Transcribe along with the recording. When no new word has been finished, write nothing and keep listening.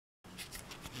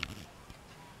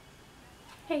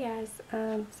Hey guys,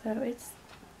 so it's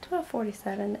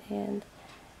 12:47 and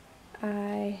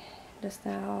I just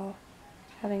now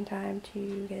having time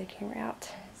to get a camera out.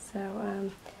 So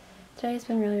today's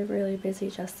been really busy.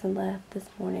 Justin left this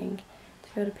morning to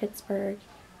go to Pittsburgh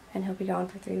and he'll be gone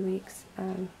for 3 weeks.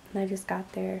 And I just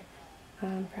got there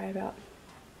probably about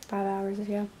 5 hours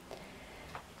ago.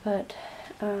 But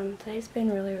today's been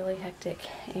really hectic,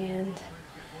 and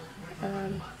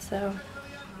so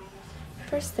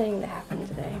first thing that happened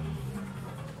today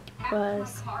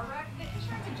was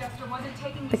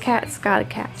the cat's got a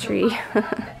cat tree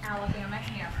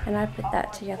and I put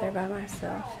that together by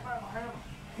myself,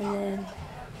 and then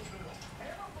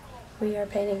we are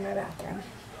painting my bathroom.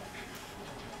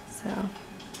 So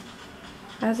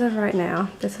as of right now,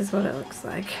 this is what it looks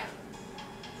like,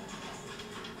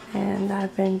 and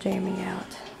I've been jamming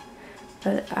out,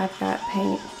 but I've got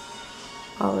paint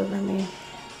all over me.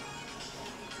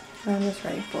 I'm just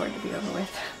ready for it to be over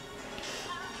with.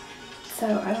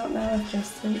 So I don't know if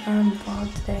Justin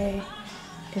vlogged today.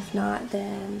 If not,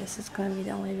 then this is going to be the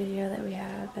only video that we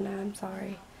have, and I'm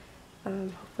sorry.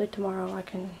 Hopefully tomorrow I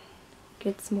can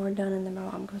get some more done, and then my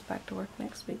mom goes back to work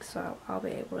next week, so I'll be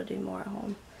able to do more at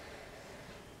home.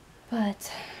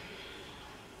 But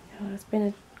it's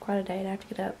been quite a day, and I have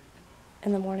to get up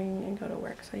in the morning and go to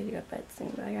work, so I need to go to bed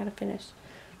soon. But I gotta finish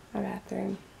my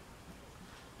bathroom.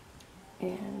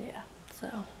 And yeah, so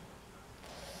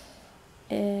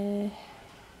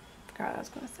forgot what I was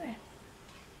gonna say.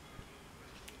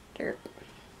 Derp.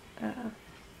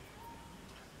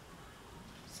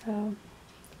 So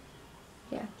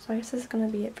yeah, so I guess this is gonna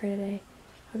be it for today.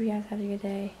 Hope you guys had a good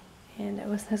day, and it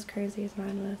wasn't as crazy as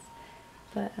mine was.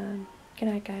 But good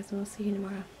night, guys, and we'll see you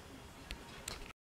tomorrow.